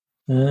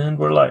And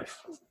we're live.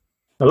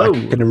 Hello.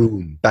 Back in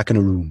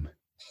a room.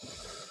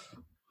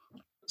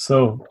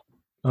 So,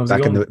 how's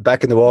it going?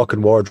 Back in the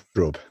walk-in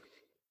wardrobe.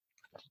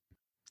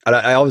 And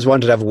I always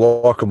wanted to have a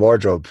walk-in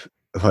wardrobe.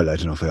 Well, I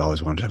don't know if I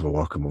always wanted to have a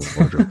walk-in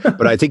wardrobe,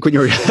 but I think when you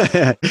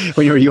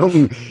were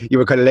young, you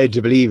were kind of led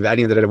to believe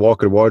anyone that had a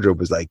walk-in wardrobe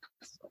was like,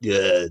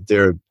 yeah,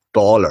 they're a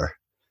baller.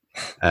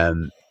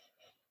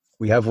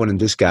 We have one in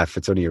this gaff.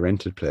 It's only a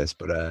rented place,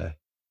 but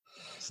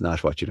it's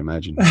not what you'd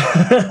imagine.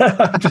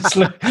 I'm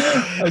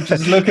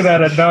just looking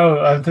at it now.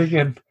 I'm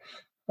thinking,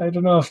 I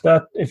don't know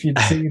if you'd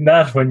seen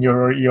that when you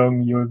were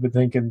young, you would be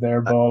thinking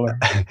they're baller.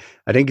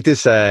 I think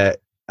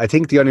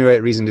the only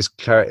reason this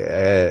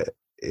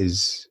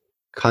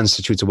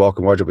constitutes a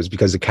walk-in wardrobe is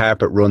because the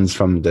carpet runs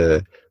from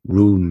the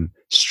room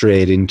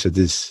straight into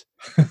this.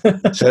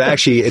 So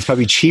actually, it's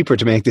probably cheaper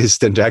to make this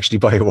than to actually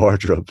buy a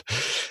wardrobe,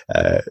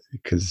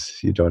 because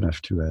you don't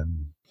have to.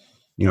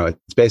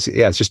 It's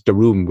basically it's just a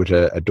room with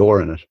a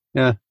door in it.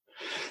 Yeah.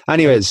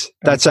 Anyways,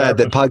 that's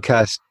the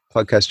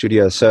podcast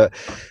studio. So,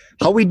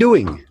 how are we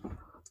doing?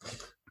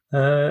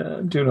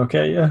 I'm doing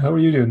okay. Yeah. How are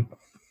you doing?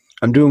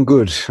 I'm doing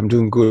good.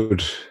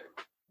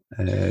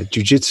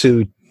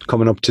 Jiu-Jitsu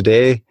coming up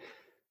today.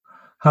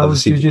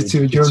 How's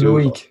Jiu-Jitsu during the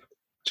week?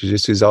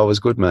 Jiu-Jitsu is always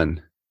good,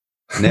 man.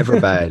 Never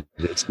bad.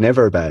 It's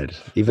never bad.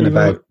 Even a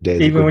bad day.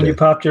 Even when you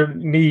popped your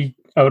knee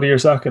out of your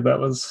socket, that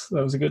was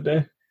a good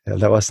day. Yeah,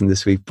 that wasn't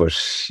this week, but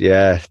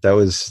yeah, that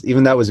was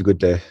a good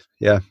day.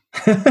 Yeah.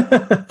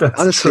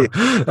 Honestly,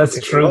 that's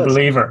a true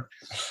believer.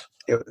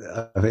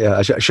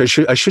 I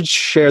should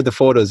share the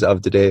photos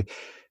of the day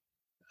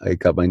I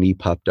got my knee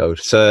popped out.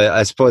 So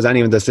I suppose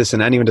anyone that's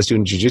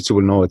doing jiu-jitsu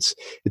will know it's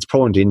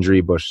prone to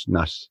injury, but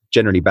not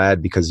generally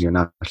bad because you're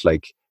not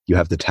like you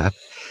have the tap.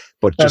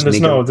 But just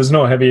there's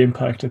no heavy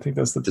impact. I think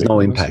that's the thing. There's no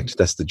impact.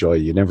 That's the joy.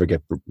 You never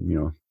get,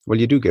 well,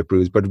 you do get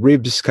bruised, but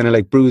ribs, kind of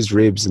like bruised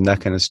ribs and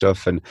that kind of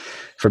stuff. And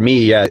for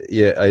me, I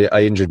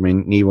injured my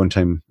knee one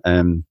time,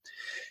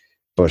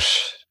 but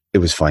it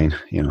was fine.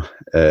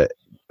 It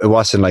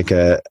wasn't like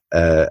a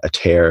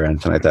tear or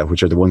anything like that,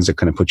 which are the ones that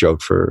kind of put you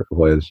out for a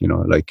while.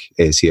 Like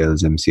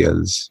ACLs,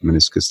 MCLs,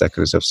 meniscus, that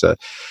kind of stuff. So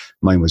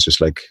mine was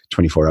just like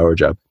 24-hour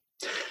job.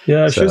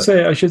 Yeah, I should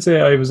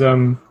say I was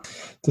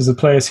there's a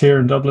place here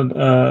in Dublin,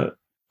 the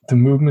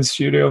Movement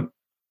Studio,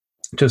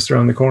 just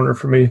around the corner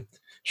for me.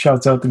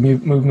 Shouts out the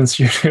Movement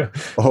Studio.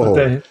 Oh,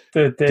 this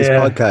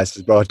podcast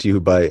is brought to you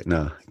by...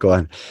 No, go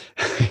on.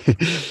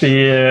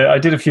 I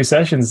did a few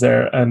sessions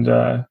there, and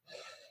it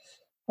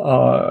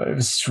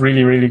was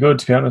really, really good,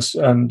 to be honest.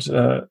 And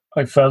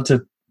I felt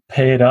it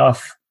paid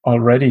off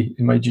already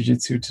in my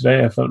jiu-jitsu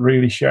today. I felt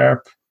really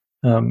sharp.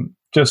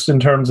 Just in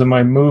terms of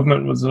my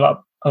movement was a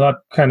lot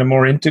kind of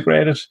more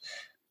integrated,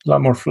 a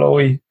lot more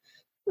flowy.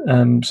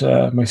 And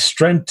my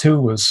strength too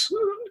was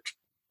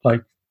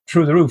like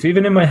through the roof,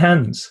 even in my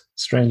hands.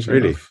 Strangely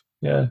enough,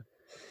 yeah.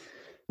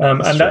 And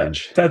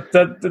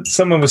that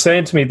someone was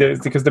saying to me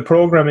that because the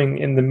programming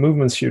in the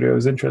Movement Studio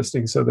is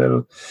interesting. So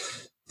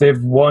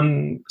they've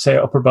one, say,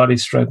 upper body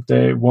strength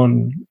day,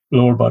 one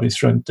lower body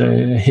strength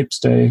day, a hips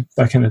day,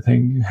 that kind of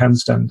thing,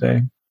 handstand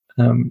day,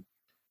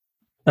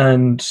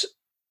 and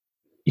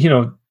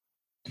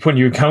when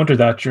you encounter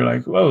that, you're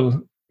like,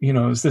 well,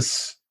 is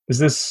this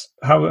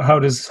how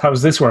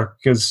does this work?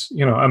 Because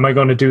am I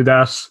going to do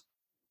that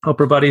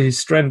upper body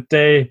strength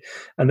day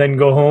and then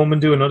go home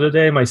and do another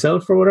day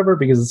myself or whatever?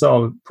 Because it's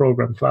all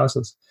programmed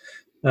classes.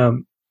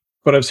 But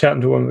I was chatting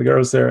to one of the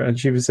girls there, and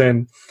she was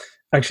saying,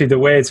 actually, the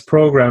way it's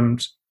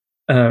programmed,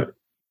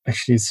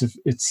 actually,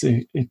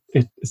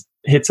 it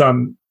hits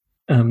on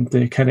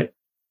the kind of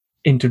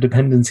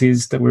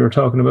interdependencies that we were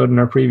talking about in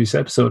our previous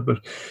episode.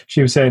 But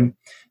she was saying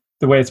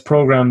the way it's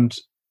programmed,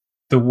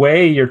 the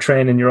way you're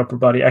training your upper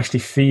body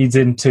actually feeds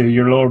into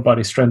your lower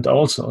body strength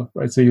also,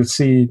 right? So you'll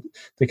see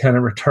the kind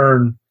of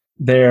return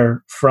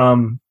there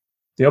from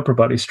the upper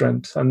body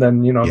strength, and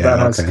then that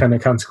has kind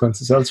of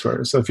consequences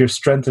elsewhere. So if you're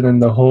strengthening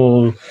the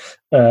whole,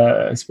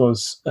 I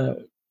suppose,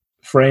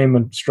 frame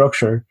and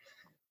structure,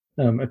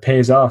 it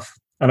pays off.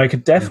 And I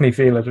could definitely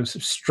feel it. It was a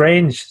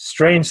strange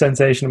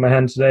sensation in my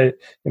hand today,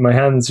 in my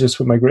hands, just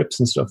with my grips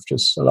and stuff,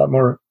 just a lot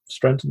more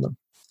strength in them.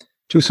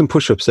 Do some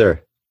push-ups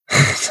there.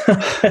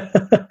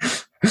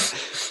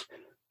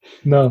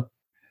 No.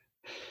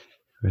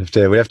 We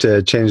have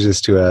to change this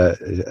to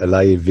a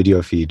live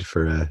video feed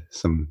for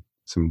some.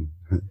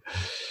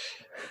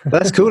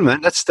 That's cool,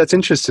 man. That's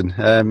interesting.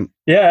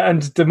 Yeah,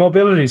 and the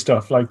mobility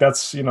stuff, like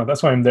that's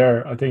why I'm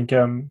there. I think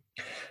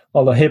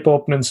all the hip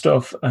opening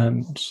stuff,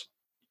 and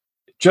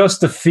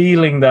just the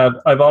feeling that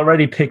I've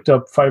already picked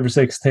up 5 or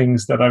 6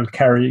 things that I'll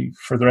carry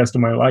for the rest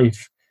of my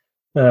life.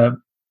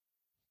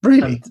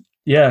 Really?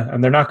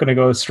 And they're not going to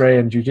go astray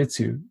in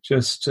jiu-jitsu.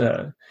 Just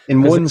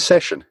in one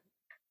session.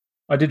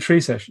 I did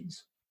 3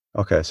 sessions.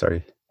 Okay,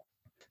 sorry.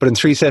 But in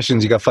 3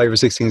 sessions, you got 5 or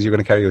 6 things you're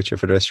going to carry with you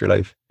for the rest of your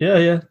life.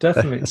 Yeah,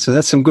 definitely. So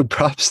that's some good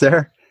props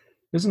there.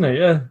 Isn't it?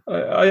 Yeah.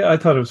 I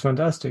thought it was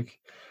fantastic.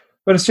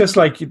 But it's just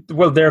like,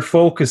 well, their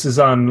focus is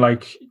on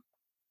like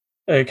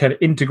a kind of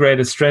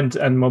integrated strength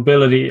and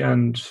mobility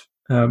and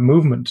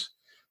movement.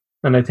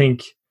 And I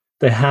think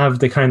they have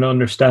the kind of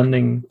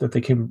understanding that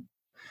they can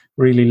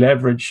really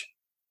leverage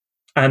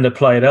and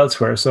apply it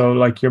elsewhere. So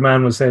like your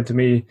man was saying to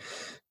me,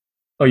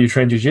 oh, you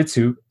train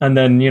jiu-jitsu, and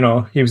then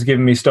he was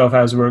giving me stuff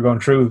as we were going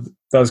through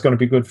that was going to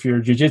be good for your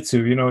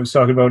jiu-jitsu. He was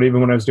talking about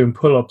even when I was doing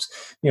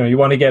pull-ups, you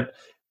want to get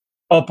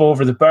up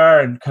over the bar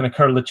and kind of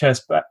curl the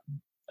chest back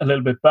a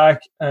little bit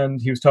back,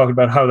 and he was talking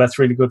about how that's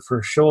really good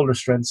for shoulder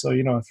strength. So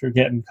if you're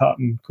getting caught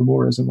in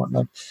kimuras and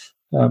whatnot,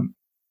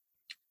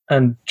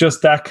 and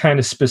just that kind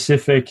of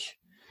specific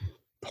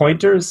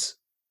pointers,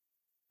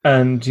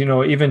 and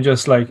even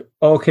just like,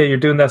 okay, you're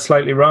doing that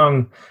slightly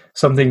wrong,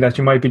 something that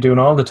you might be doing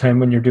all the time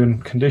when you're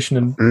doing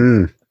conditioning.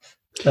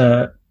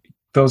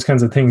 Those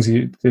kinds of things,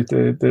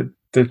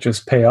 they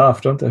just pay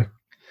off, don't they?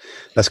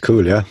 That's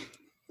cool. Yeah,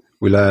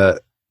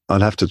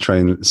 I'll have to try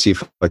and see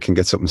if I can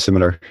get something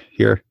similar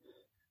here.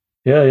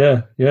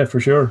 Yeah, for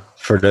sure.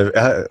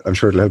 I'm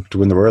sure it'll help to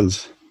win the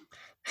Worlds.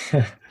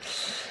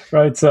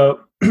 Right, so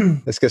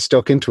let's get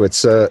stuck into it.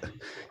 So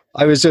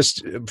I was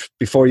just,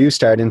 before you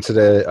start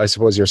into I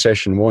suppose your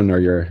session one or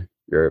your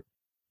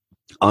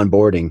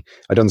onboarding,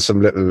 I done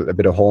a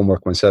bit of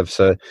homework myself.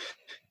 So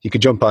you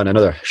could jump on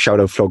another shout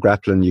out Flow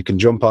Grappling. You can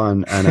jump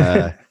on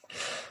and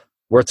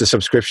worth the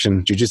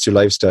subscription, Jiu-Jitsu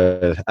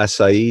Lifestyle,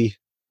 SIE.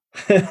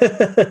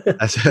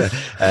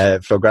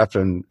 Flow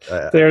Grappling.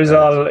 There's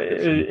all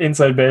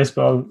inside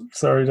baseball.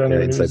 Sorry, Danny.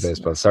 Yeah, inside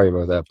baseball. Sorry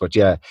about that. But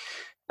yeah.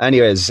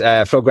 Anyways,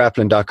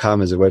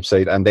 flowgrappling.com is a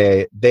website, and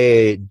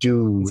they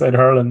do inside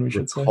hurling. We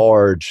should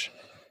record.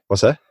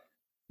 What's that?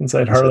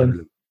 Inside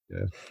hurling.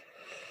 Yeah.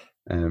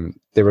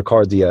 They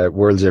record the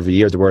Worlds every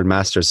year, the World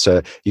Masters.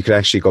 So you could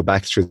actually go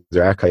back through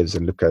their archives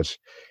and look at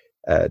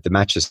the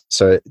matches.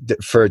 So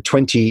for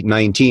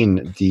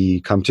 2019,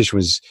 the competition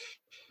was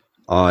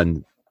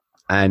on.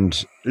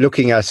 And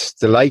looking at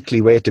the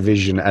likely weight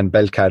division and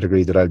belt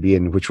category that I'll be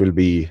in, which will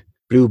be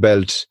blue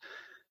belt,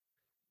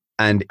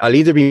 and I'll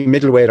either be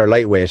middleweight or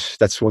lightweight.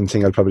 That's one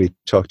thing I'll probably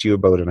talk to you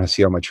about, and I'll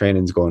see how my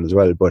training's going as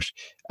well. But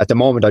at the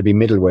moment, I'll be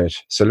middleweight.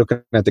 So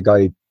looking at the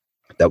guy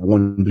that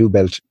won blue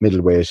belt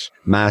middleweight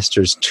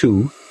Masters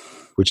 2,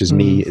 which is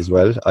me as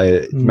well.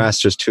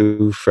 Masters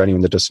 2, for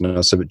anyone that doesn't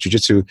know. So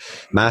Jiu-Jitsu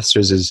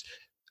Masters is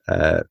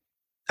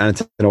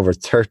anything over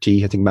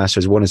 30. I think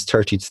Masters 1 is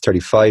 30 to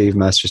 35.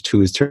 Masters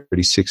 2 is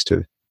 36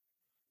 to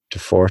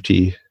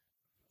 40.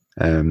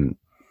 And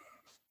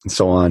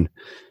so on.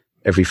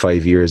 Every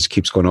 5 years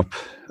keeps going up.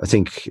 I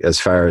think as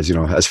far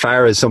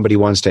as somebody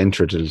wants to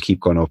enter it, it'll keep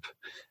going up.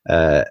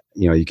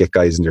 You get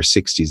guys in their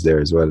 60s there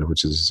as well,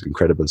 which is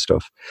incredible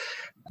stuff.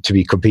 To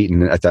be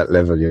competing at that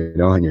level,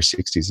 in your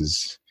 60s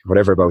is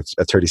whatever about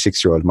a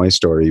 36-year-old, my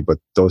story, but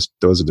those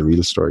are the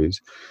real stories.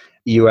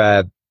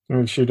 So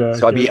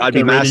I'll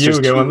be Masters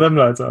 2. Get one of them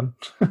lads on.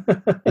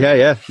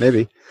 yeah,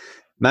 maybe.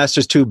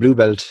 Masters 2 blue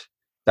belt.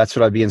 That's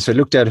what I'll be in. So I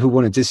looked at who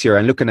won it this year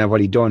and looking at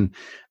what he'd done.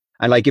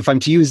 And like, if I'm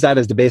to use that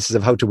as the basis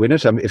of how to win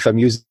it, if I'm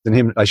using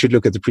him, I should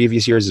look at the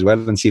previous years as well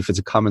and see if it's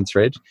a common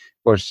thread.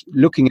 But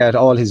looking at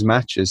all his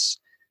matches,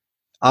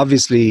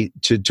 obviously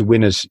to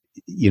win it,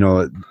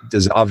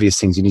 there's obvious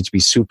things. You need to be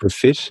super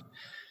fit.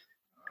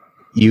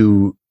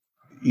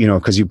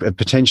 Because you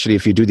potentially,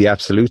 if you do the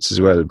absolutes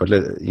as well, but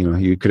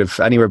you could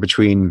have anywhere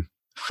between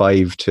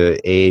 5 to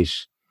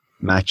 8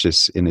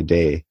 matches in a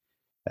day.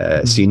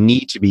 So you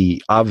need to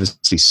be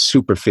obviously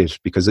super fit,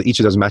 because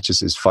each of those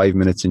matches is 5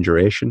 minutes in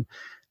duration.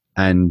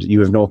 And you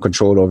have no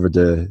control over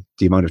the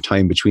amount of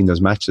time between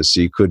those matches.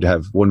 So you could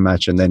have one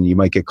match and then you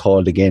might get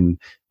called again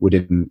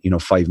within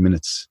 5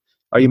 minutes,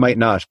 or you might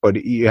not.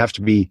 But you have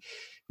to be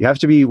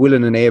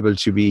willing and able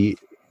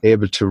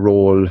to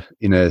roll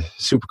in a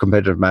super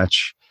competitive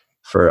match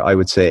for, I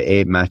would say,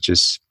 8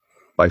 matches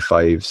by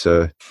 5.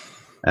 So,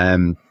 how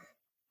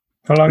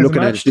long is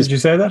the match? Did you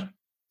say that?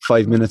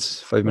 5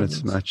 minutes. 5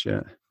 minutes match.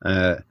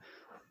 Yeah.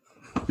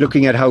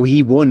 Looking at how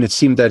he won, it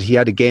seemed that he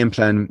had a game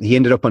plan. He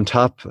ended up on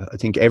top, I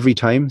think, every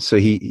time. So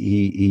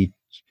he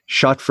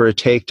shot for a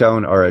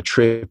takedown or a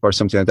trip or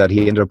something like that.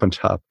 He ended up on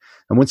top.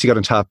 And once he got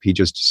on top, he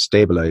just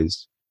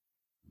stabilized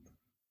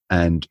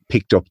and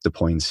picked up the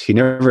points. I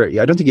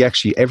don't think he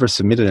actually ever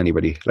submitted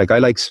anybody. Like, I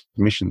like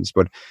submissions,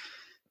 and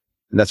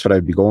that's what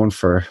I'd be going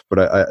for.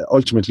 But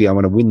ultimately, I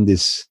want to win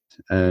this.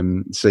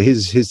 So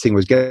his thing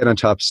was get on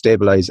top,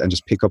 stabilize, and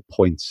just pick up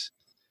points.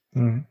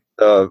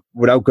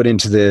 Without going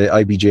into the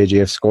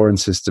IBJJF scoring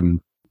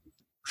system,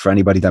 for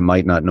anybody that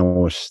might not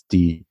know it,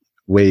 the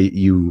way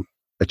you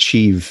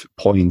achieve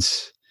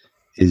points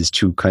is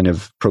to kind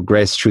of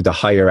progress through the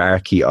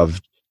hierarchy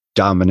of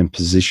dominant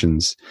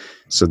positions.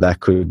 So that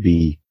could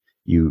be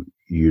you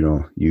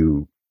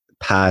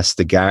pass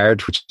the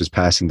guard, which is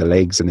passing the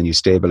legs, and then you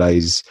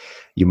stabilize.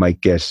 You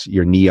might get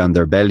your knee on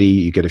their belly,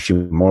 you get a few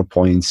more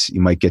points. You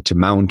might get to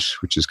mount,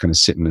 which is kind of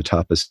sitting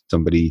atop of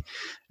somebody.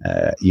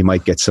 You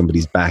might get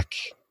somebody's back.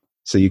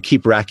 So you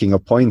keep racking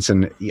up points,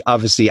 and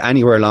obviously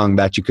anywhere along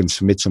that you can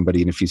submit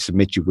somebody, and if you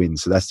submit, you win.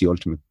 So that's the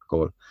ultimate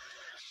goal.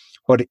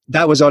 But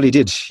that was all he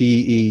did.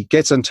 He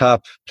gets on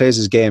top, plays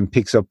his game,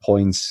 picks up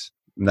points,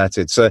 and that's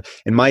it. So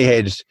in my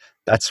head,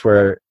 that's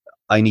where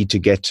I need to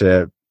get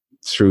to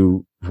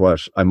through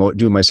what I'm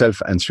doing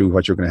myself and through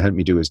what you're going to help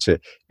me do is to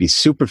be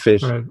super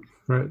fit,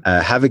 right.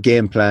 Have a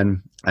game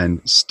plan,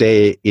 and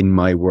stay in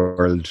my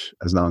world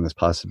as long as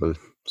possible.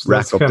 So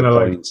Rack up the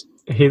points.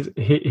 Like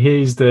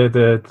he's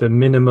the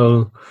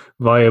minimal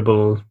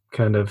viable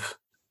kind of.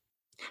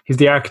 He's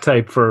the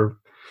archetype for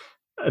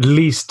at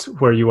least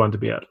where you want to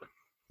be at.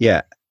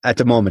 Yeah, at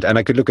the moment. And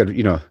I could look at,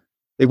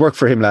 it worked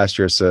for him last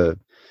year, so it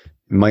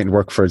mightn't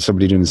work for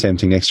somebody doing the same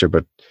thing next year,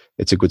 but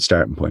it's a good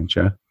starting point,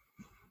 yeah?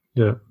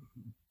 Yeah.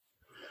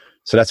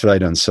 So that's what I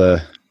done. So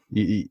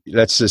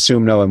let's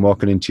assume now I'm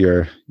walking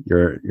into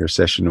your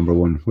session number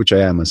 1, which I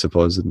am, I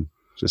suppose, and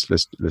just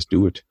let's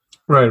do it.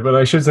 Right, but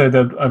I should say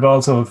that I've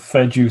also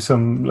fed you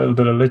some little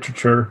bit of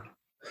literature,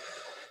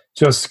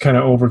 just kind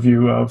of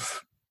overview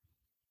of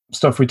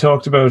stuff we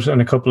talked about,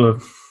 and a couple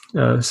of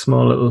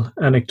small little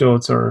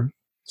anecdotes or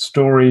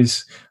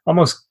stories,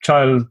 almost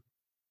child,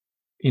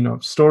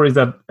 stories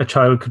that a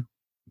child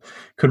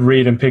could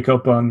read and pick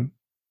up on,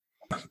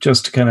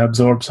 just to kind of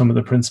absorb some of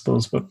the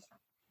principles, but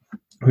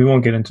we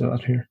won't get into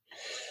that here.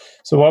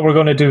 So what we're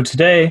going to do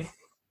today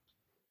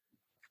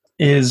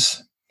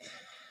is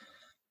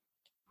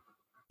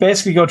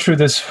basically go through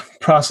this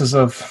process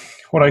of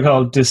what I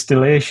call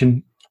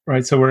distillation,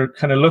 right? So we're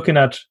kind of looking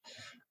at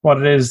what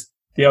it is,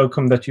 the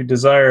outcome that you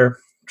desire,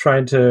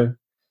 trying to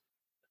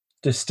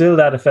distill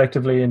that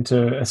effectively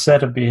into a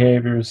set of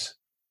behaviors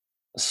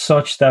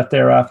such that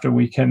thereafter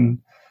we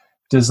can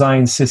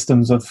design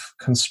systems of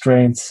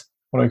constraints,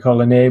 what I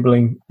call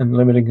enabling and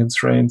limiting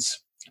constraints,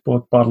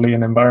 both bodily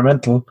and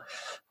environmental.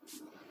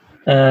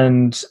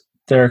 And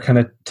they're kind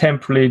of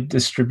temporally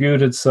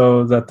distributed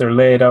so that they're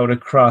laid out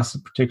across a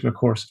particular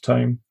course of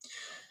time.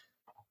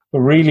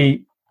 But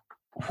really,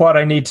 what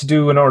I need to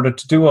do in order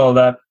to do all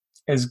that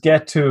is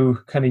get to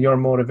kind of your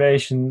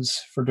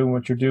motivations for doing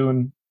what you're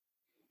doing.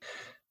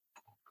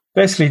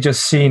 Basically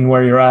just seeing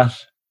where you're at,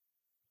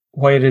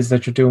 why it is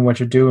that you're doing what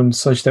you're doing,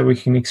 such that we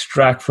can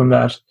extract from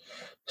that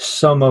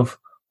some of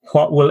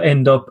what will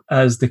end up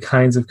as the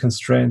kinds of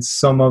constraints,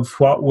 some of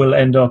what will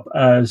end up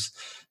as,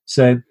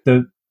 say,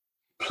 the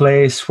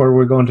place where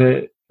we're going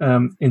to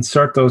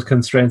insert those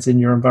constraints in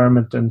your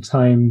environment and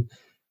time,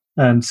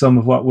 and some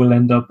of what will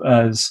end up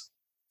as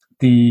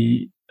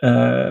the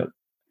a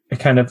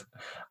kind of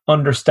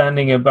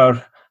understanding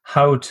about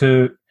how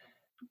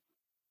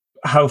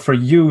for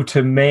you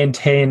to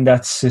maintain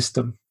that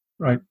system,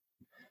 right?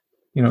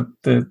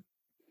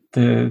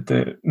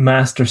 The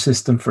master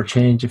system for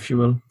change, if you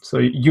will. So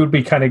you'll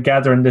be kind of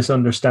gathering this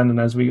understanding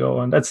as we go,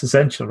 and that's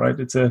essential, right?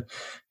 It's a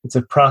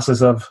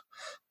process of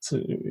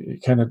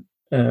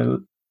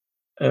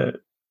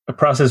a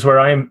process where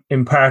I'm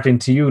imparting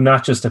to you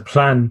not just a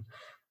plan,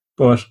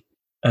 but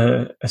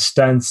a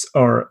stance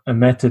or a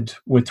method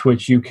with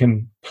which you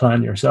can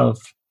plan yourself.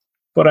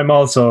 But I'm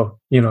also,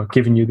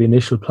 giving you the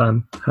initial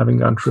plan, having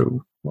gone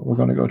through what we're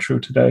going to go through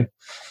today.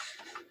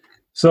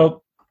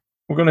 So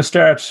we're going to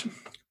start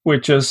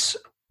with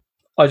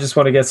I just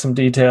want to get some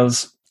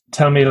details.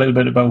 Tell me a little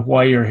bit about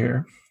why you're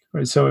here.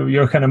 Right? So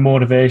your kind of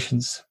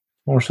motivations,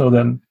 more so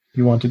than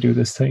you want to do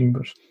this thing,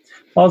 but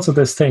also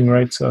this thing,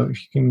 right? So if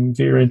you can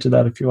veer into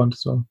that if you want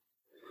as well.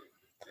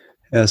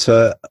 Yeah,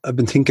 so I've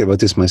been thinking about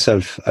this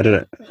myself. I don't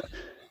know.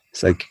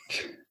 It's like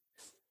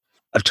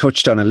I've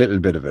touched on a little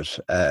bit of it.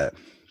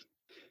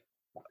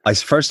 I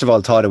first of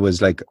all thought it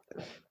was like,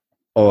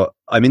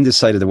 I'm in this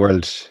side of the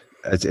world.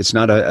 It's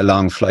not a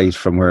long flight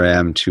from where I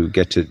am to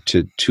get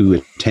to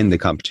attend the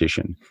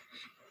competition.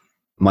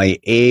 My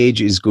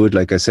age is good.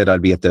 Like I said, I'll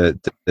be at the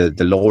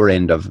lower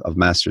end of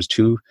Masters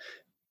 2.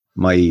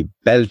 My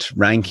belt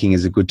ranking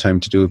is a good time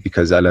to do it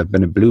because I'll have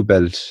been a blue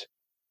belt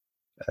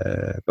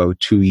about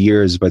 2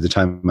 years by the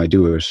time I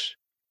do it,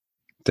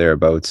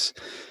 thereabouts.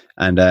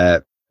 And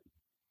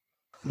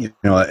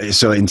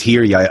so in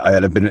theory,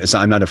 I'll have been. So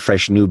I'm not a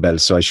fresh new belt,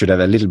 so I should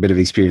have a little bit of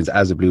experience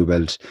as a blue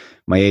belt.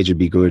 My age would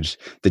be good.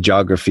 The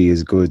geography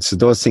is good. So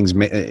those things,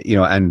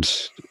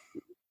 and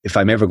if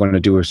I'm ever going to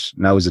do it,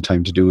 now is the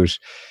time to do it,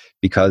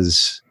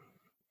 because,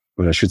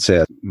 well, I should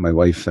say, my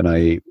wife and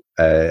I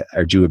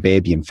are due a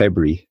baby in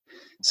February.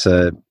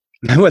 So,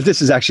 well,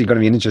 this is actually going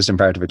to be an interesting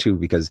part of it too,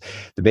 because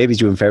the baby's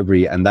due in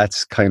February, and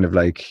that's kind of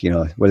like,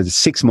 it's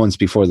 6 months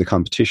before the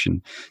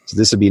competition. So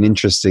this will be an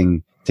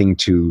interesting thing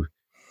to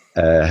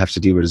have to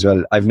deal with as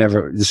well.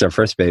 This is our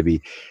first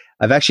baby.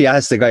 I've actually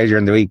asked the guy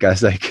during the week, I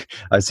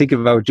was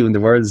thinking about doing the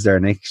Worlds there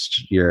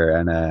next year,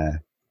 and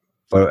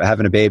but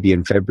having a baby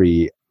in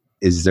February,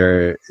 is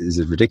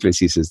it ridiculous?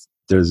 He says,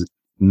 there's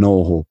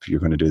no hope you're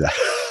going to do that.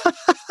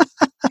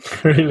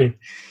 Really?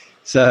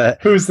 So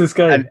who's this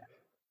guy?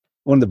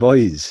 One of the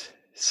boys.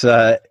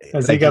 So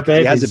has he got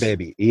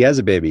babies? He has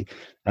a baby.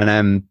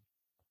 And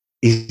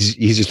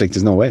he's just like,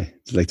 there's no way.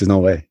 It's like, there's no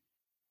way.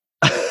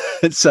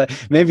 So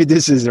maybe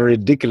this is a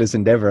ridiculous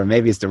endeavor.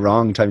 Maybe it's the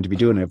wrong time to be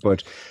doing it,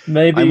 but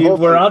maybe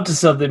we're onto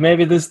something.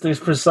 Maybe this is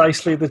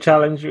precisely the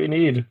challenge we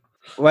need.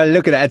 Well,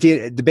 look at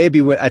it. The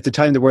baby at the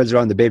time the world's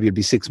around, the baby would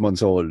be 6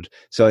 months old.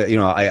 So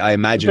I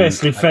imagine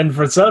basically fend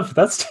for itself.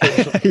 That's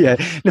yeah.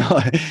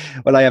 No,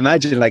 well, I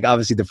imagine like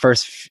obviously the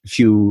first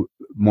few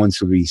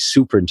months will be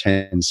super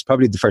intense.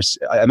 Probably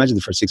I imagine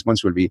the first 6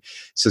 months will be.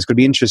 So it's going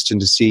to be interesting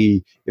to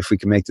see if we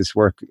can make this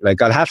work.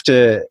 Like I'll have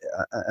to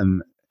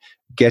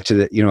get to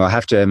the. I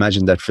have to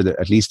imagine that for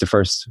at least the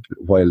first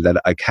while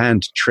that I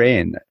can't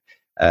train.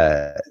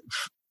 And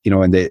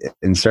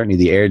certainly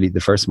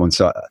the first month.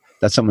 So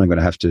that's something I'm going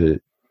to have to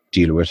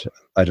deal with.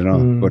 I don't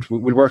know, but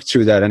we'll work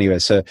through that anyway.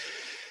 So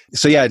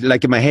yeah,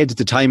 like in my head,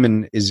 the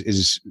timing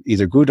is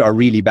either good or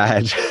really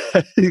bad,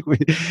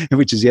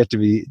 which is yet to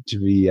be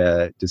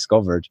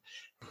discovered.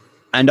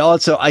 And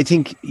also, I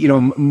think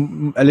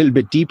a little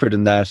bit deeper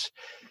than that.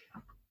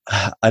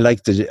 I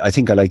like the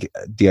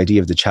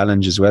idea of the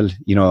challenge as well.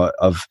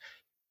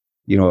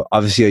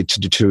 Obviously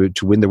to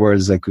win the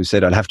worlds, like we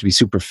said, I'll have to be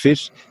super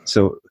fit.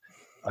 So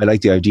I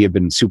like the idea of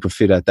being super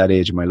fit at that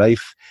age of my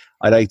life.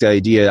 I like the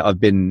idea of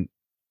being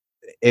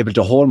able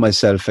to hold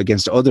myself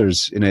against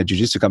others in a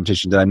jiu-jitsu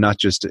competition, that I'm not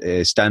just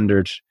a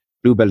standard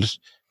blue belt.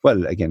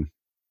 Well, again,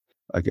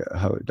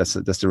 that's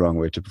the wrong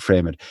way to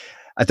frame it.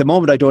 At the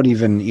moment, I don't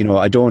even,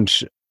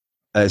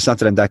 it's not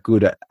that I'm that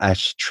good at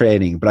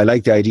training, but I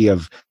like the idea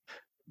of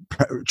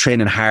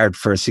training hard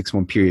for a 6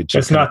 month period.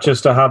 It's not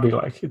just a hobby,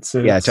 like it's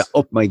to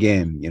up my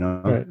game,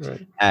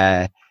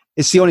 Right.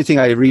 It's the only thing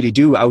I really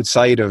do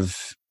outside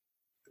of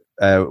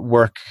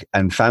work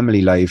and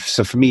family life.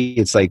 So for me,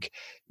 it's like,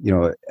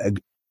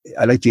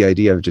 I like the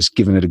idea of just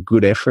giving it a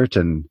good effort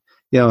and,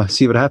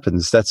 see what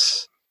happens.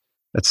 That's,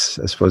 I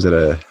suppose at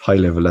a high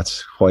level,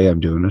 that's why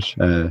I'm doing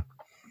it.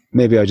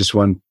 Maybe I just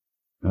want,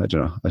 I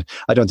don't know.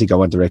 I don't think I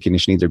want the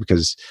recognition either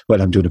because,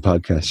 well, I'm doing a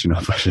podcast,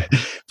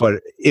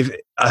 but if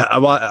it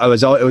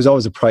was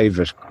always a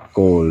private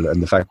goal,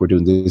 and the fact we're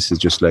doing this is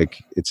just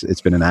like,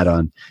 it's been an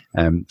add-on.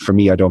 For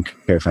me, I don't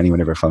care if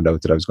anyone ever found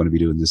out that I was going to be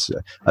doing this.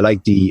 I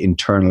like the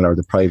internal or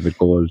the private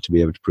goal to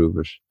be able to prove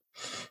it.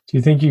 Do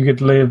you think you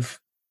could live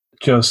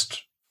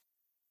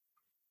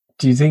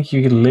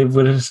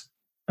with it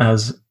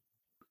as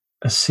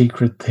a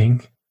secret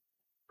thing?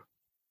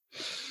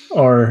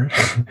 Or,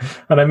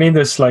 and I mean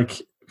this like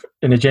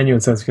in a genuine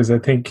sense, because I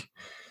think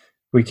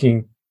we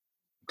can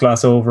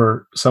gloss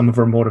over some of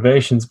our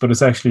motivations, but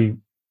it's actually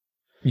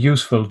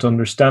useful to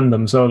understand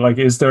them. So like,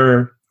 is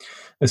there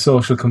a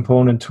social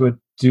component to it?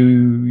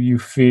 Do you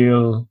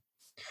feel,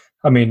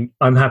 I mean,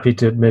 I'm happy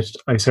to admit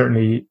I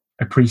certainly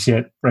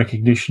appreciate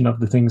recognition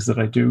of the things that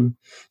I do.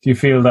 Do you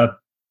feel that,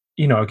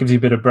 it gives you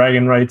a bit of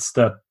bragging rights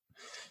that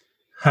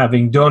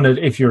having done it,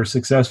 if you're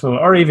successful,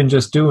 or even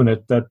just doing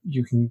it, that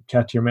you can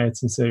chat to your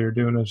mates and say you're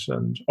doing it,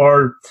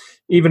 or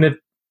even if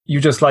you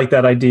just like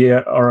that idea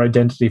or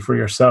identity for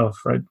yourself,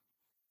 right?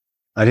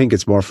 I think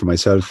it's more for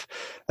myself.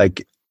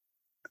 Like,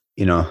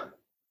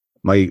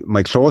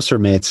 my closer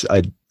mates,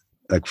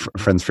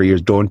 friends for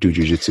years, don't do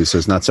jiu-jitsu, so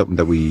it's not something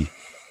that we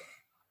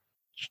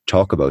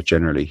talk about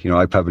generally.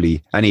 I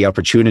probably, any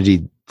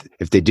opportunity,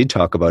 if they did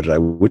talk about it, I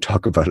would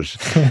talk about it.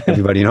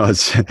 Everybody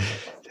knows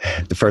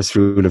the first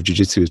rule of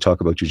jiu-jitsu is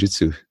talk about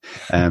jiu-jitsu.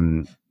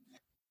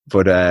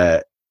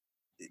 But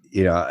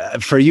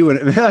for you,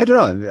 and I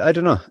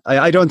don't know.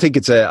 I don't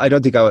think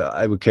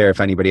I would care if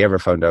anybody ever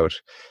found out.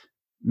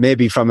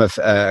 Maybe from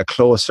a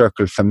close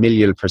circle,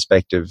 familial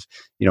perspective,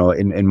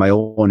 in my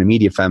own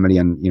immediate family,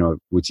 and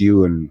with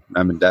you and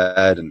mom and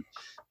dad, and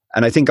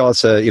I think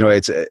also,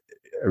 it's a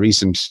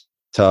recent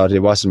thought. It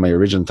wasn't my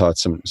original thought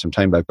some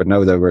time back, but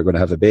now that we're going to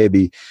have a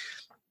baby,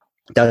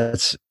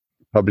 that's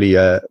probably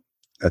a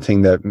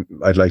thing that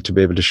I'd like to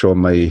be able to show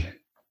my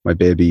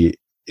baby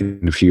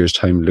in a few years'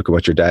 time. Look at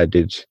what your dad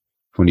did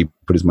when he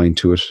put his mind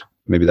to it.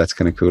 Maybe that's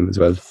kind of cool as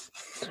well.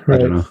 Right.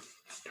 I don't know.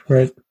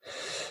 Right.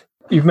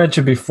 You've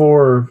mentioned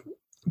before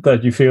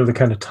that you feel the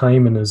kind of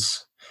timing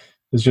is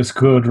just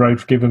good,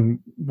 right? Given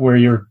where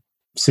you're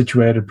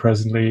situated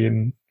presently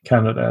in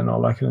Canada and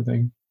all that kind of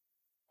thing.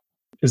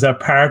 Is that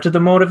part of the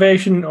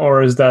motivation,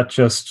 or is that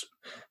just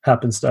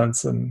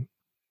happenstance? And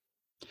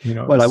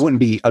well, I wouldn't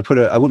be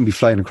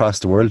flying across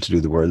the world to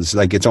do the worlds.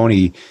 Like, it's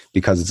only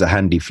because it's a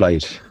handy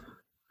flight.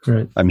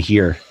 Right. I'm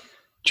here.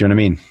 Do you know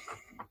what I mean?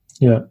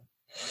 Yeah.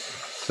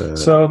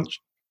 So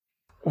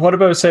what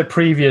about, say,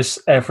 previous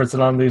efforts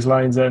along these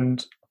lines,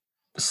 and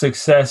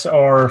success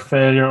or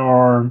failure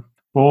or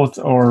both,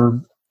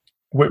 or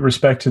with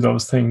respect to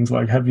those things?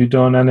 Like, have you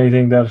done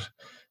anything that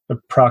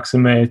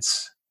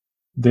approximates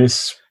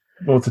this,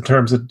 both in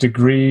terms of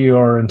degree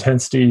or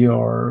intensity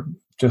or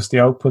just the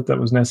output that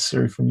was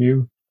necessary from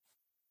you?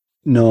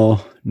 No.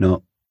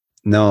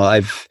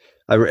 I've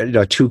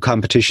 2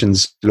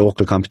 competitions,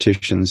 local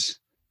competitions,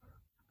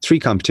 3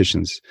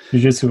 competitions.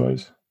 Jiu-jitsu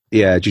wise?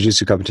 Yeah,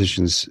 jiu-jitsu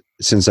competitions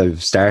since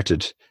I've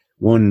started.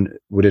 One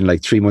within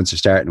like 3 months of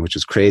starting, which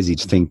was crazy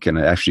to think. And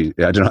I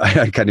don't know,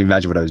 I can't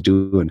imagine what I was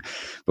doing,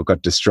 but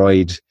got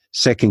destroyed.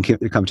 Second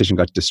competition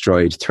got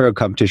destroyed. Third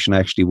competition I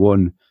actually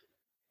won.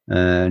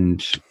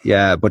 And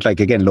yeah, but like,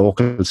 again,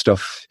 local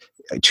stuff,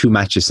 2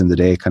 matches in the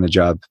day kind of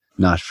job,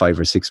 not 5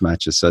 or 6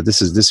 matches. So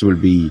this will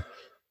be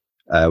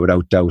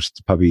without doubt,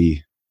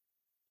 probably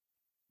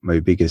my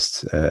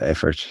biggest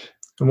effort.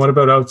 And what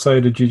about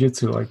outside of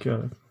jiu-jitsu? Like,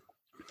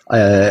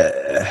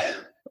 I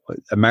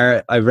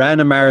ran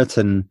a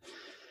marathon,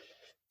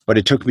 but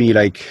it took me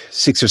like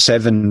 6 or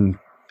 7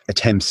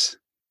 attempts,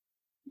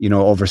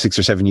 over 6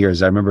 or 7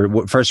 years. I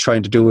remember first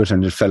trying to do it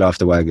and it fell off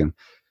the wagon,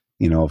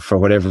 for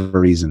whatever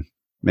reason.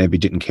 Maybe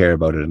didn't care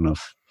about it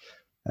enough.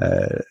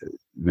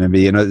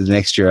 Maybe, the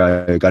next year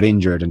I got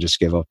injured and just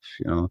gave up,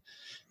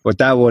 But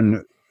that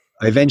one,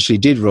 I eventually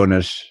did run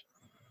it.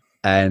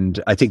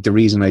 And I think the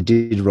reason I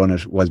did run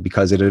it was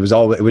because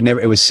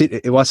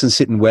it wasn't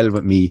sitting well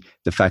with me,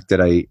 the fact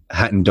that I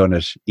hadn't done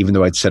it, even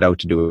though I'd set out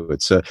to do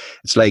it. So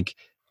it's like,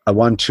 I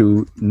want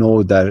to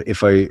know that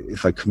if I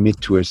commit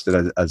to it,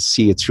 that I'll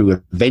see it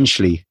through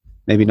eventually,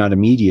 maybe not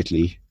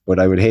immediately, but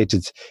I would hate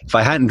it. If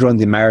I hadn't run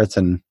the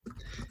marathon,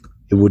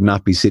 it would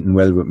not be sitting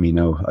well with me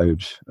now. I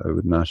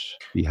would not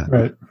be happy.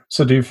 Right.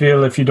 So do you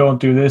feel if you don't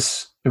do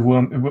this,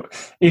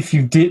 if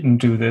you didn't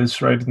do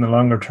this, right, in the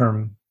longer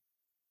term,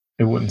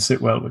 it wouldn't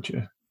sit well with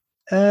you?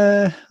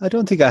 I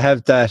don't think I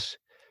have that,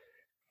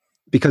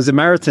 because the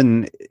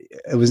marathon,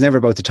 it was never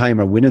about the time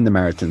or winning the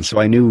marathon. So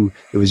I knew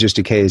it was just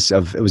a case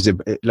of,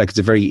 it's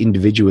a very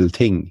individual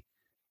thing.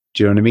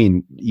 Do you know what I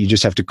mean? You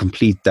just have to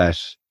complete that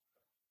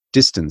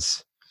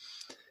distance.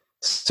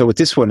 So with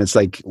this one, it's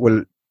like,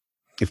 well,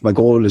 if my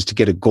goal is to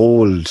get a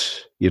gold,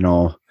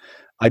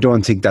 I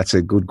don't think that's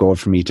a good goal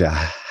for me to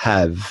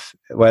have.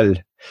 Well,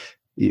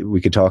 we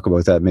could talk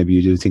about that. Maybe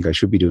you do think I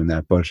should be doing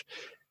that, but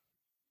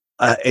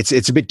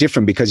it's a bit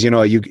different because,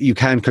 you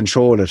can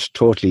control it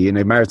totally. In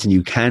a marathon,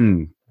 you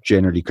can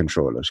generally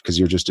control it because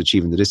you're just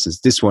achieving the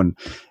distance. This one,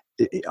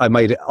 I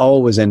might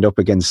always end up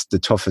against the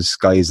toughest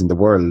guys in the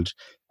world,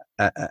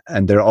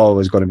 and they're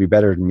always going to be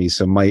better than me.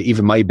 So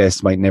even my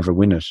best might never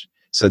win it.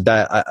 So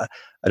that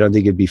I don't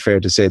think it'd be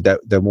fair to say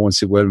that won't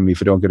sit well with me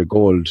if I don't get a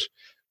gold.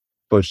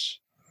 But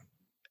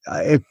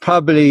it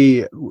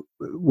probably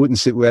wouldn't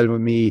sit well with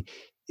me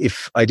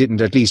if I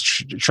didn't at least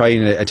try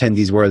and attend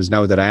these worlds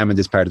now that I am in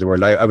this part of the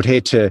world. I would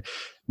hate to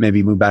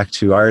maybe move back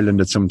to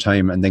Ireland at some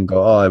time and then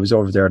go, I was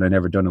over there and I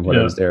never done it while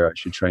I was there. I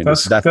should try and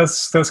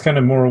that's kind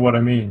of more what I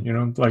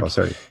mean, like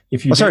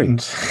if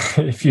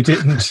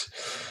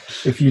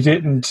you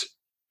didn't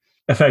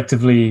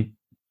effectively,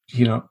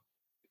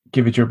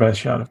 give it your best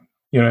shot.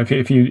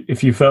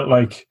 If you felt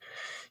like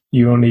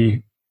you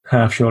only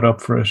half showed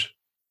up for it,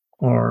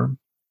 or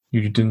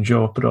you didn't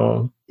show up at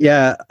all.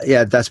 Yeah,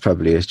 that's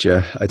probably it.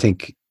 Yeah, I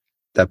think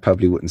that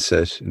probably wouldn't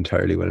sit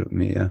entirely well with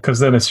me. Yeah, because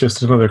then it's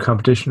just another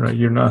competition, right?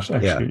 You're not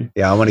actually.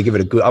 Yeah. I want to give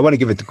it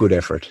the good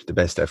effort, the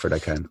best effort I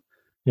can.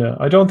 Yeah,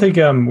 I don't think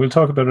we'll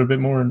talk about it a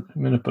bit more in a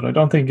minute, but I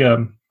don't think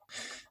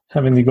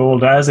having the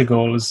gold as a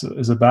goal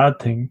is a bad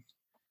thing.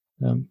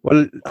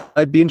 Well,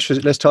 I'd be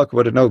interested. Let's talk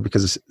about it now,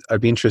 because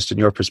I'd be interested in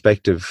your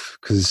perspective,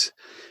 because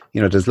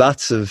there's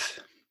lots of.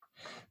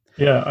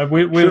 Yeah,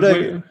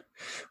 one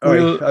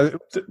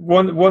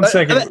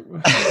second.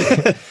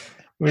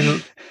 We'll.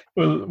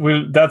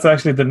 That's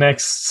actually the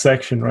next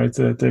section, right?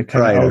 The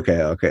kind of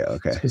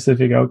okay.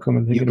 Specific outcome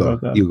and thinking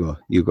about that. You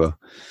go.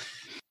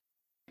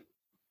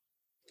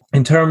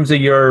 In terms of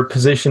your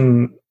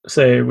position,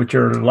 say with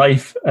your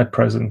life at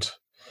present,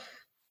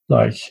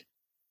 like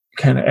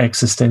kind of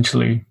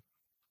existentially,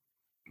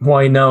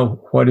 why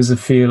now? Why does it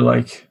feel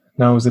like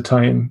now is the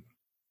time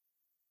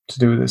to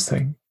do this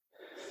thing?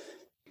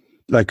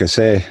 Like I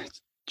say,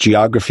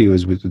 geography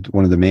was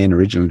one of the main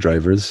original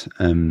drivers.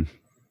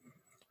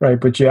 Right,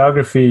 but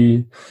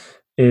geography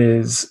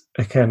is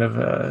a kind of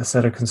a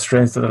set of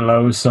constraints that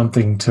allows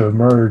something to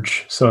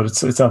emerge. So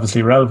it's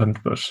obviously relevant,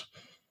 but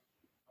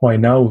why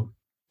now?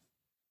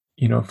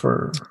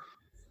 For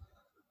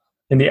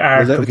in the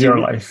arc of your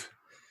life.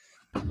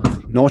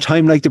 No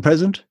time like the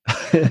present.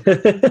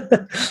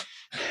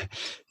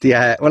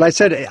 Well, I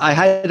said I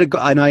had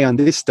an eye on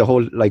this the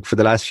whole, for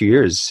the last few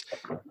years.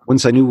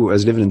 Once I knew I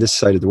was living on this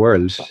side of the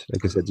world,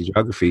 like I said, the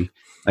geography,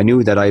 I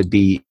knew that I'd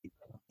be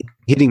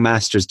hitting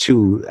Masters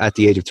 2 at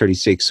the age of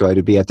 36, so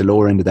I'd be at the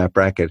lower end of that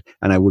bracket,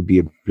 and I would be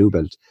a blue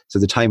belt. So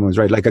the time was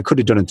right. Like, I could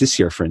have done it this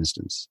year, for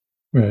instance.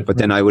 Right, but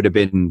then I would have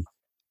been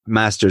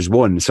Masters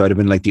 1, so I'd have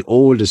been like the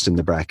oldest in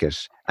the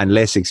bracket and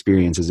less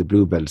experience as a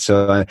blue belt.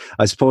 So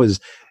I suppose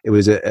it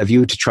was a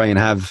view to try and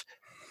have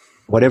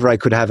whatever I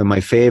could have in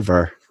my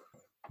favor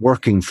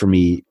working for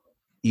me,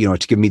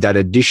 to give me that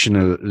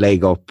additional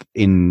leg up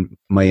in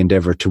my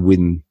endeavor to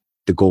win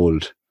the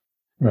gold.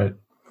 Right.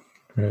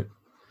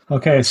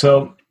 Okay,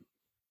 so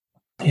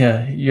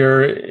yeah,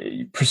 you're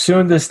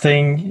pursuing this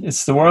thing.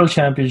 It's the World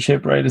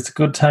Championship, right? It's a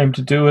good time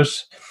to do it.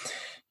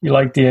 You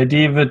like the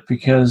idea of it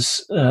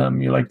because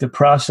you like the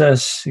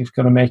process. It's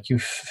going to make you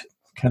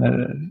kind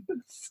of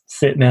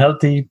fit and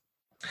healthy.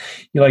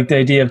 You like the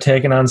idea of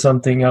taking on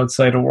something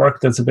outside of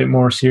work that's a bit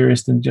more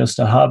serious than just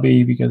a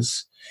hobby,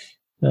 because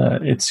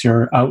it's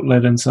your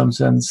outlet in some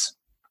sense.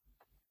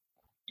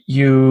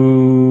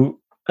 You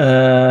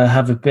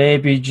have a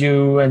baby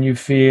due, and you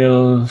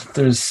feel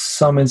there's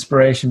some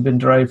inspiration been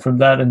derived from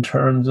that in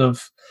terms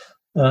of,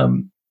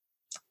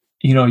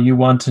 you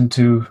wanting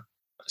to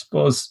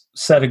suppose,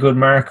 set a good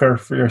marker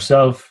for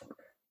yourself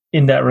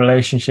in that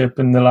relationship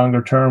in the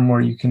longer term,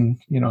 where you can,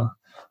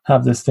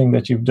 have this thing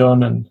that you've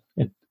done and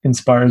it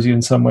inspires you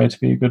in some way to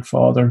be a good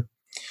father.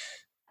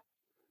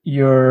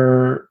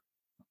 Your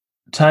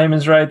time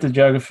is right, the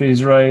geography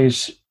is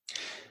right.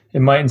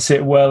 It mightn't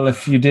sit well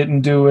if you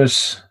didn't do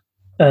it.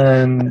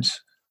 And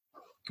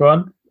go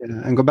on.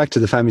 And go back to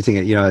the family thing,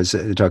 as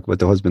I talk about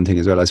the husband thing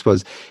as well. I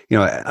suppose,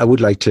 I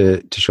would like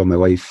to show my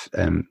wife,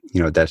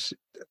 that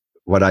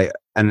what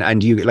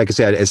and you, like I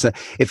said, if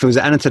it was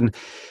anything,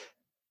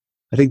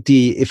 I think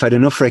if I had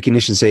enough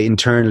recognition, say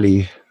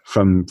internally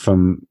from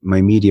my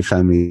immediate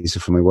family, so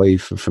from my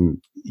wife, or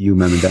from you,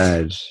 mum and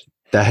dad,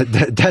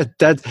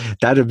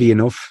 that'd be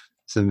enough.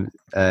 So,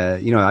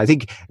 I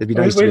think it'd be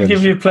nice. We'll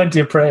give you plenty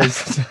of praise.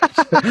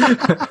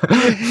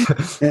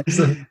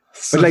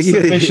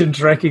 Sufficient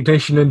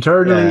recognition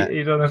internally. Yeah.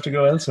 You don't have to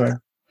go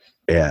elsewhere.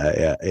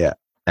 Yeah.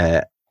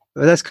 Well,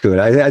 that's cool.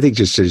 I think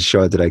just to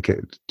show that I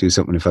could do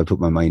something if I put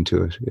my mind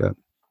to it. Yeah.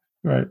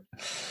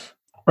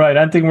 Right.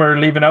 Anything we're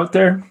leaving out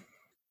there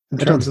in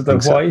terms of the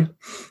why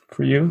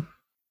for you?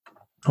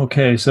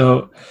 Okay,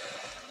 so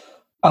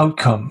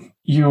outcome.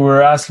 You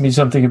were asking me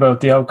something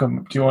about the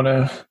outcome. Do you want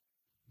to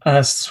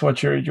ask do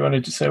you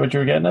want to say what you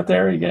were getting at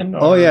there again?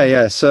 Or? Oh,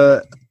 yeah.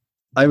 So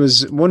I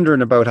was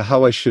wondering about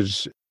how I should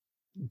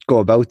go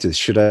about this.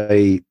 Should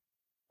I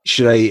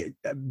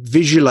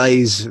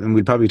visualize, and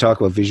we'll probably talk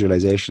about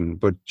visualization,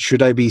 but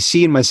should I be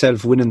seeing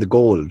myself winning the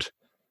gold,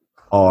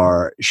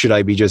 or should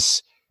I be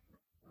just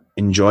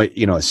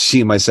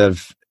seeing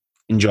myself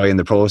enjoying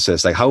the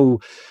process? Like how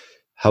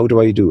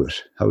do I do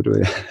it? How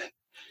do I?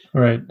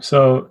 Right.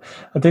 So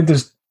I think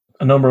there's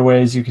a number of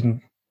ways you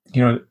can,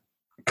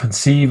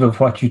 conceive of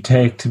what you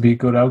take to be a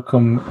good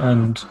outcome,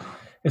 and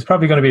it's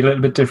probably going to be a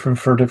little bit different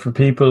for different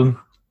people.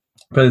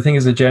 But I think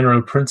as a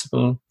general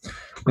principle,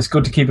 it's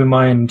good to keep in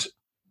mind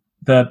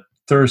that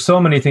there are so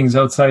many things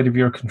outside of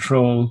your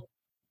control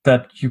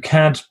that you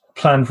can't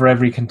plan for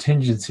every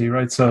contingency,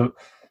 right? So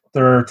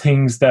there are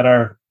things that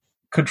are,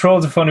 control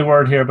is a funny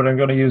word here, but I'm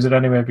going to use it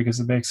anyway because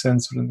it makes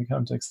sense within the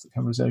context of the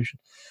conversation.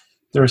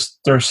 There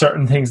are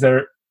certain things that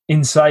are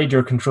inside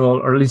your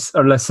control, or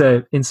let's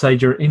say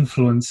inside your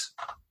influence.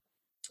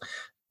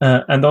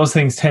 And those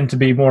things tend to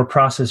be more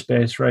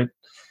process-based, right?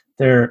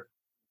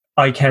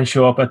 I can't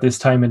show up at this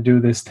time and do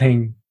this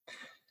thing.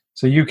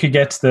 So you could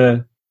get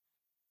to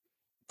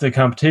the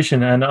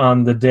competition, and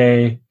on the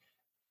day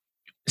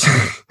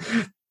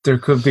there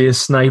could be a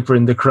sniper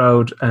in the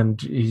crowd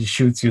and he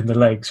shoots you in the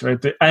legs,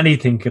 right?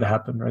 Anything could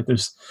happen, right?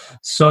 There's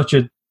such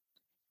a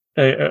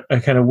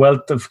kind of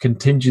wealth of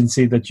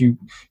contingency that you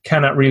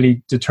cannot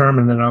really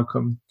determine an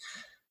outcome.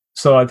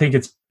 So I think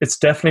it's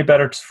definitely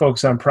better to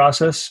focus on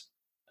process,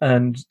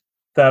 and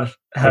that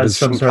has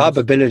some sort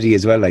probability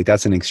as well. Like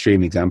that's an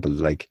extreme example.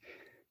 Like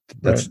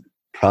that's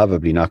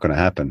probably not going to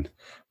happen.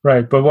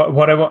 Right. But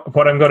what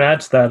I'm going to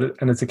add to that,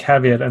 and it's a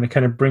caveat, and it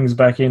kind of brings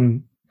back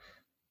in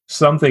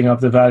something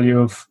of the value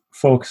of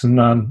focusing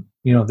on,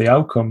 the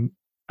outcome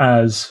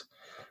as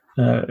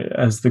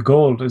the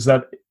goal, is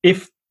that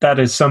if that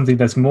is something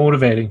that's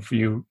motivating for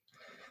you,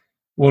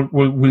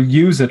 we'll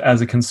use it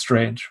as a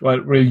constraint.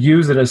 Right? We'll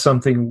use it as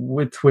something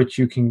with which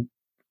you can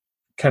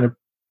kind of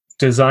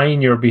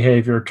design your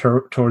behavior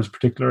towards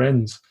particular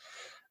ends.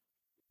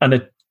 And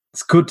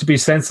it's good to be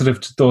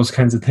sensitive to those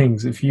kinds of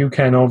things. If you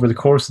can, over the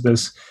course of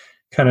this,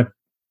 kind of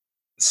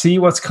see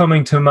what's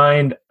coming to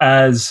mind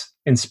as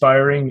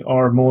inspiring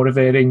or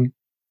motivating,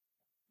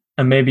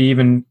 and maybe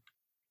even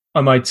I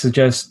might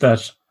suggest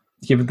that,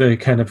 given the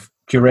kind of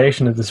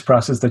duration of this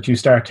process, that you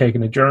start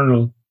taking a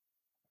journal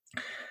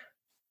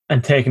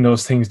and taking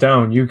those things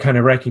down. You kind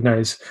of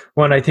recognize,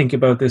 when I think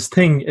about this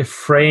thing, it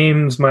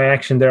frames my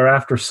action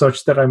thereafter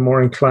such that I'm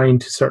more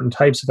inclined to certain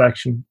types of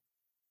action.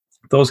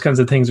 Those kinds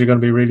of things are going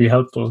to be really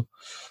helpful.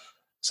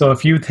 So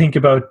if you think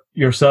about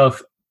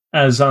yourself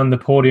as on the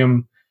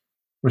podium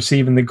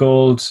receiving the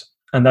gold,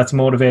 and that's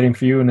motivating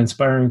for you and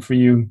inspiring for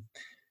you,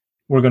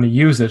 we're going to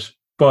use it.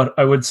 But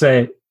I would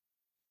say,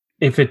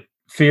 if it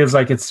feels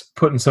like it's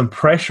putting some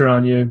pressure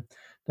on you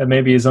that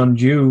maybe is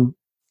undue,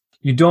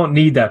 you don't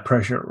need that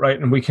pressure, right?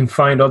 And we can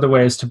find other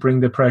ways to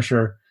bring the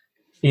pressure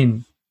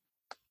in.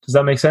 Does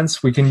that make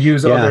sense? We can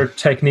use other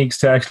techniques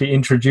to actually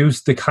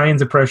introduce the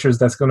kinds of pressures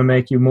that's going to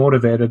make you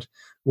motivated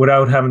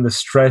without having the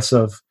stress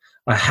of,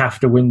 I have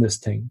to win this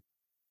thing.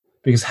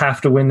 Because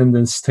have to win in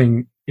this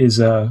thing is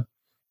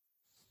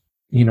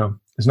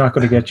is not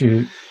going to get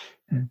you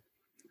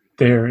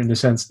there, in a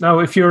sense. Now,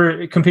 if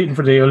you're competing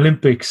for the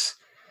Olympics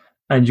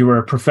and you were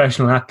a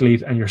professional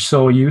athlete and you're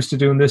so used to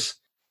doing this,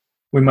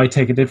 we might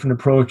take a different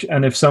approach.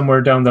 And if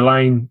somewhere down the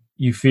line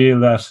you feel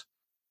that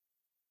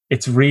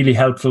it's really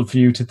helpful for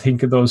you to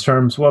think of those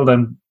terms, well,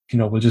 then,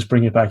 we'll just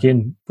bring it back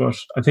in. But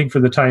I think for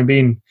the time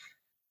being,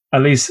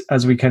 at least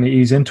as we kind of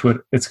ease into it,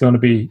 it's going to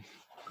be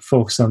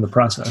focused on the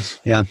process.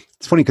 Yeah.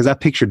 It's funny because that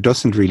picture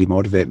doesn't really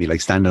motivate me,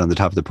 like standing on the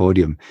top of the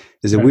podium.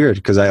 Is it weird?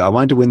 Because I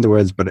want to win the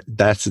worlds, but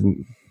that's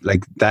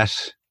like,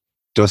 that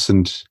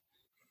doesn't,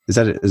 is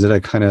that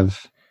a kind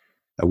of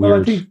a Well, I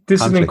weird think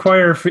this conflict.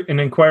 is an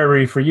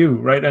inquiry for you,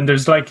 right? And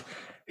there's like,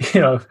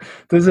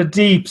 there's a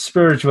deep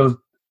spiritual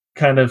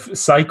kind of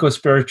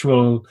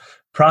psycho-spiritual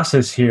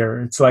process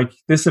here. It's like,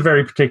 this is a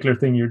very particular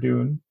thing you're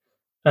doing.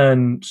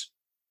 And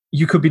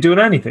you could be doing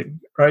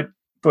anything, right?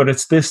 But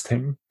it's this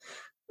thing.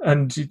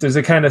 And there's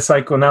a kind of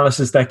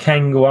psychoanalysis that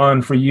can go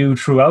on for you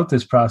throughout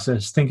this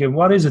process, thinking,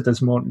 what is it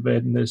that's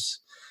motivating this?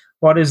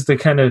 What is the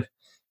kind of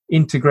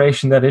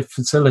integration that it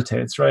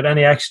facilitates, right?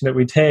 Any action that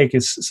we take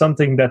is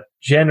something that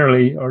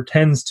generally or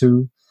tends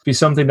to be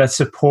something that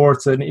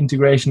supports an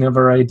integration of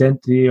our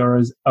identity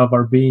or of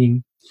our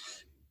being.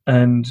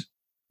 And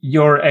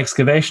your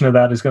excavation of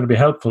that is going to be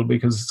helpful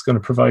because it's going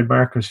to provide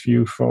markers for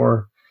you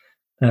for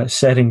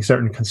setting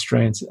certain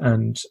constraints,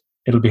 and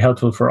it'll be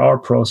helpful for our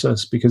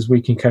process because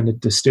we can kind of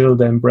distill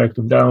them, break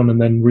them down,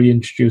 and then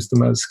reintroduce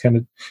them as kind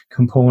of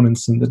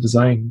components in the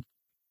design.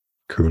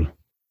 Cool.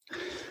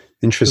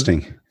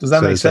 Interesting. Does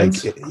that make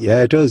sense?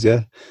 Yeah, it does.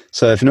 Yeah.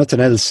 So if nothing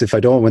else, if I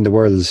don't win the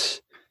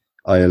Worlds,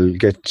 I'll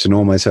get to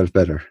know myself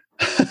better.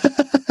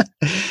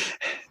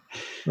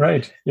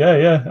 Right.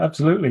 Yeah,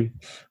 absolutely.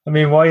 I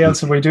mean, why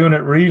else are we doing it,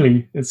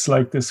 really? It's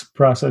like this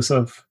process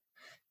of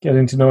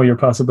getting to know your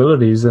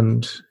possibilities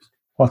and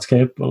what's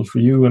capable for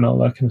you and all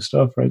that kind of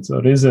stuff, right? So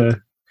it is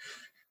a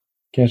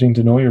getting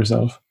to know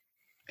yourself.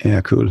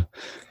 Yeah, cool.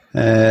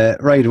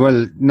 Right.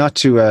 Well, not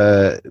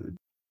to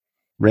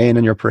rain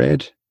on your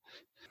parade,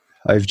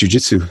 I have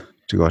jiu-jitsu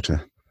to go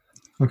to.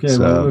 Okay, so,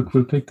 well, look,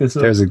 we'll pick this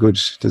up. There's a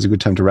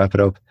good time to wrap it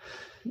up.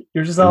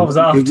 You're just always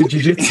off to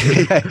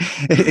jiu-jitsu.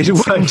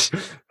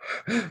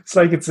 It's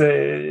like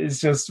it's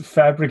just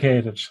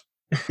fabricated.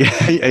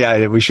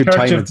 Yeah. We should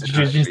try and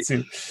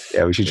jiu-jitsu.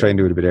 Yeah, we should try and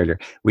do it a bit earlier.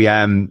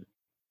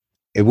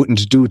 It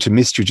wouldn't do to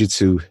miss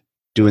jiu-jitsu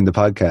doing the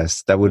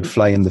podcast. That would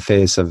fly in the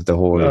face of the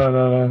whole.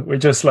 No. We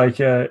just like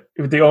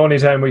the only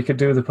time we could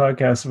do the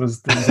podcast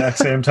was the exact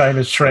same time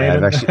as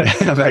training. Yeah,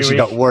 I've actually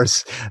got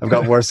worse. I've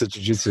got worse at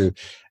jiu-jitsu.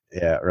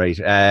 Yeah,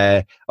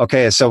 right.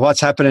 Okay, so what's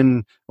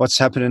happening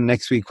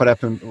next week? What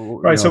happened?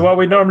 Right. So what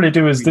we normally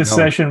do is this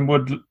session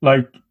would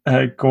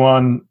go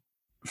on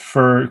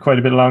for quite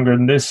a bit longer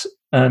than this,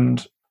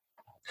 and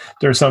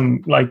there's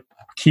some like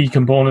key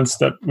components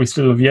that we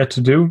still have yet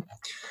to do.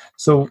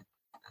 So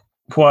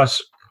what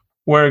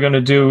we're going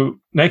to do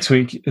next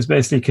week is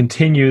basically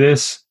continue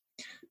this,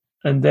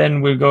 and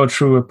then we'll go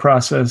through a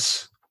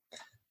process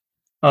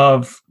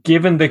of,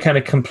 given the kind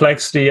of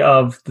complexity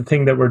of the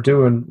thing that we're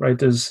doing, right,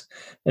 there's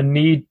a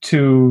need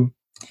to,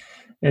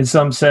 in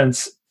some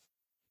sense,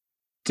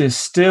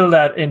 distill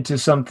that into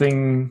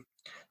something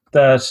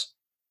that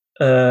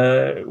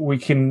we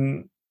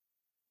can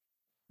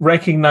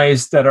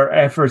recognize that our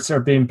efforts are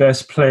being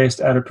best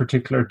placed at a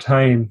particular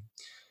time.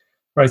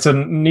 Right, so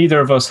neither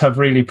of us have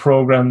really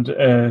programmed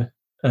a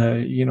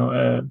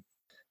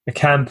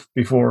camp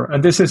before,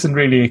 and this isn't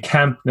really a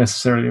camp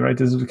necessarily, right?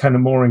 This is kind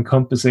of more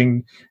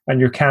encompassing,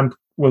 and your camp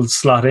will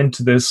slot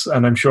into this,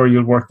 and I'm sure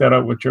you'll work that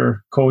out with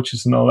your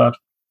coaches and all that.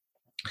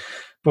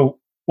 But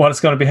what it's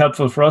going to be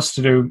helpful for us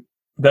to do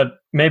that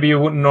maybe you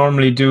wouldn't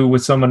normally do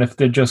with someone if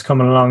they're just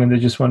coming along and they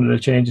just wanted to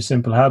change a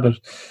simple habit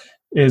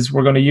is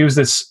we're going to use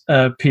this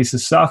piece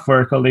of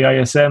software called the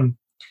ISM.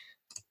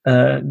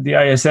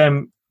 The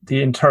ISM,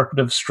 the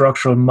Interpretive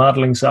Structural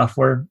Modeling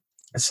Software,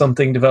 is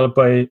something developed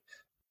by,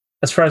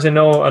 as far as I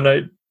know, and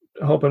I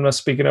hope I'm not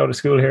speaking out of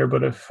school here,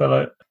 but a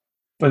fella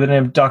by the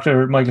name of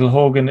Dr. Michael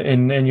Hogan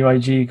in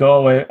NUIG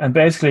Galway. And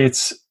basically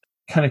it's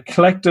kind of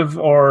collective,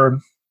 or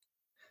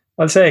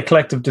I'll say a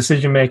collective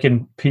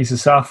decision-making piece of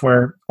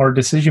software, or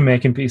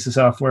decision-making piece of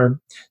software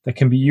that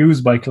can be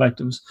used by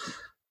collectives,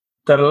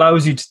 that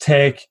allows you to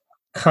take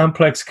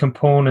complex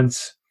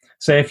components.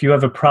 Say if you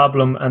have a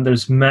problem and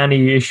there's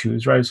many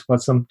issues, right? It's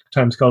what's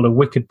sometimes called a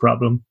wicked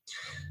problem.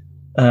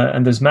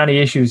 And there's many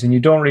issues and you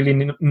don't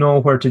really know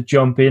where to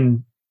jump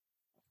in.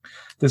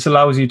 This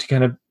allows you to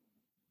kind of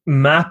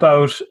map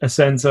out a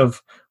sense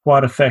of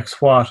what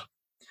affects what.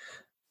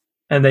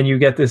 And then you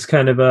get this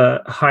kind of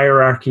a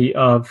hierarchy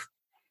of,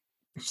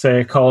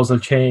 say, a causal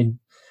chain.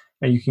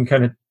 And you can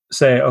kind of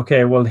say,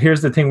 okay, well,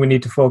 here's the thing we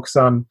need to focus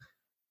on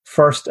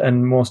first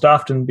and most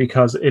often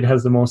because it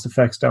has the most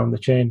effects down the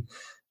chain.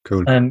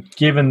 Cool. And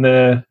given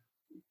the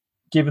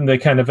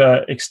kind of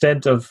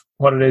extent of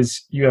what it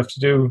is you have to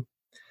do,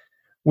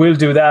 we'll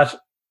do that,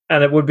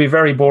 and it would be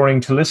very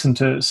boring to listen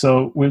to.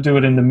 So we'll do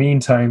it in the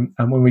meantime,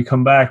 and when we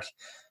come back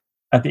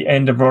at the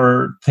end of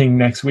our thing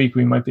next week,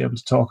 we might be able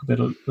to talk a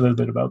little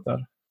bit about that.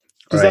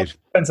 Does that make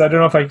sense? I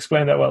don't know if I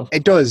explained that well.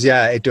 It does,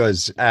 yeah, it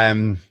does.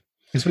 I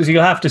suppose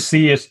you'll have to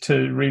see it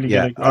to really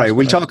get it. All right,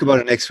 we'll talk about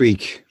it next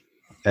week.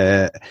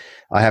 I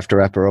have to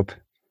wrap her up,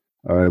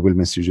 or I will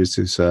miss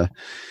jiu-jitsu. So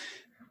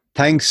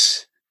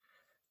thanks.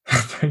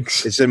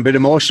 Thanks. It's a bit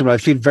emotional. I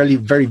feel very,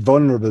 very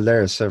vulnerable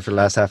there. So for the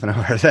last half an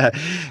hour,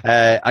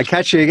 I'll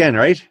catch you again.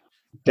 Right?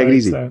 Take it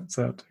easy.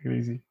 Take it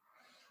easy.